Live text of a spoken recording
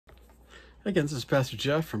Again, this is Pastor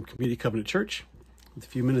Jeff from Community Covenant Church with a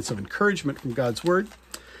few minutes of encouragement from God's Word.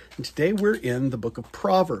 And today we're in the book of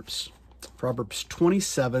Proverbs, Proverbs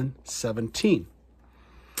 27:17.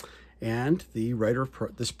 And the writer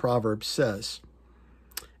of this proverb says,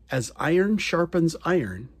 "As iron sharpens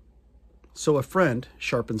iron, so a friend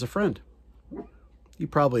sharpens a friend." You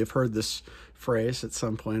probably have heard this phrase at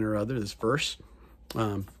some point or other, this verse.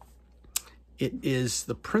 It is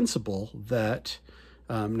the principle that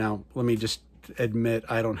now, let me just admit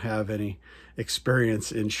I don't have any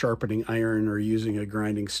experience in sharpening iron or using a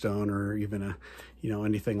grinding stone or even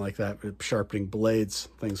anything like that, sharpening blades,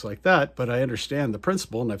 things like that. But I understand the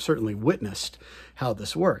principle, and I've certainly witnessed how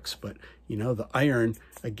this works. But the iron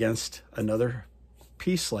against another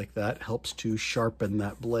piece like that helps to sharpen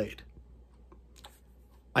that blade.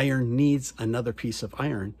 Iron needs another piece of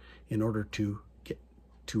iron in order to get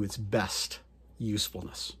to its best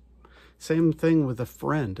usefulness. Same thing with a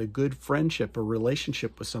friend, a good friendship, a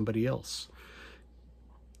relationship with somebody else.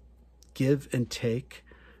 Give and take,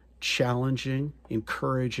 challenging,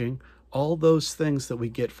 encouraging, all those things that we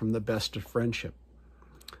get from the best of friendship.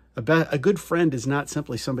 A good friend is not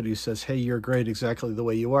simply somebody who says, "Hey, you're great exactly the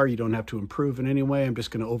way you are. You don't have to improve in any way. I'm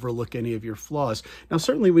just going to overlook any of your flaws." Now,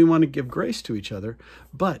 certainly we want to give grace to each other,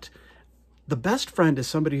 but the best friend is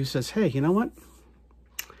somebody who says, "Hey, you know what?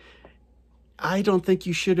 I don't think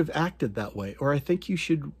you should have acted that way," or "I think you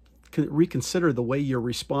should reconsider the way you're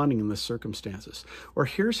responding in this circumstances," or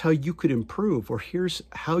 "Here's how you could improve," or "Here's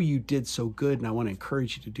how you did so good, and I want to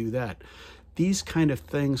encourage you to do that." These kind of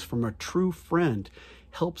things from a true friend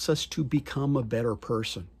helps us to become a better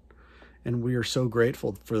person. And we are so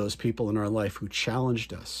grateful for those people in our life who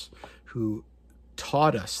challenged us, who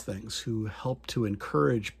taught us things, who helped to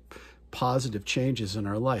encourage positive changes in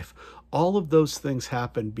our life. All of those things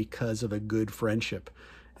happen because of a good friendship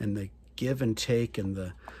and the give and take and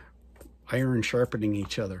the iron sharpening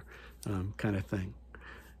each other kind of thing.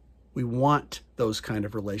 We want those kind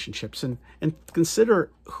of relationships, and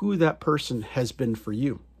consider who that person has been for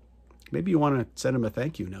you. Maybe you want to send them a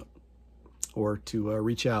thank you note, or to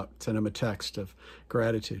reach out, send them a text of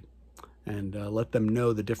gratitude, and let them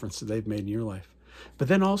know the difference that they've made in your life. But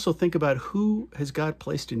then also think about who has God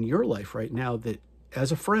placed in your life right now that,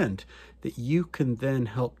 as a friend, that you can then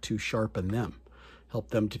help to sharpen them, help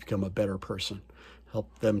them to become a better person,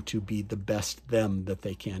 help them to be the best them that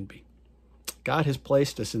they can be. God has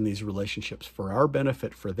placed us in these relationships for our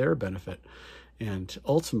benefit, for their benefit, and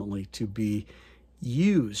ultimately to be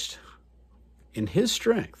used in His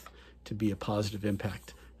strength to be a positive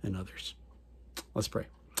impact in others. Let's pray.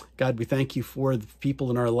 God, we thank you for the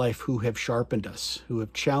people in our life who have sharpened us, who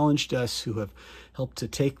have challenged us, who have helped to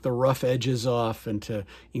take the rough edges off and to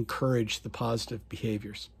encourage the positive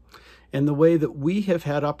behaviors, and the way that we have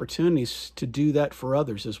had opportunities to do that for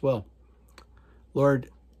others as well.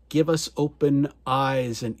 Lord, give us open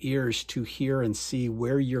eyes and ears to hear and see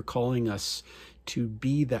where you're calling us to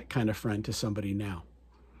be that kind of friend to somebody now.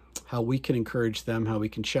 How we can encourage them, how we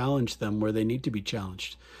can challenge them where they need to be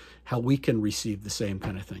challenged, how we can receive the same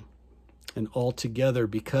kind of thing. And all together,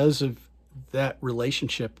 because of that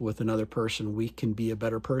relationship with another person, we can be a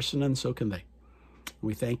better person, and so can they.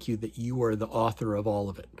 We thank you that you are the author of all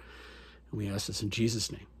of it. And we ask this in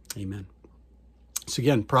Jesus' name. Amen. So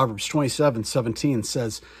again, Proverbs 27:17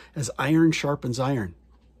 says, "As iron sharpens iron,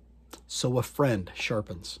 so a friend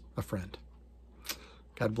sharpens a friend."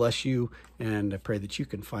 God bless you, and I pray that you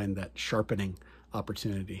can find that sharpening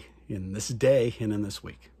opportunity in this day and in this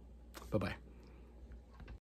week. Bye-bye.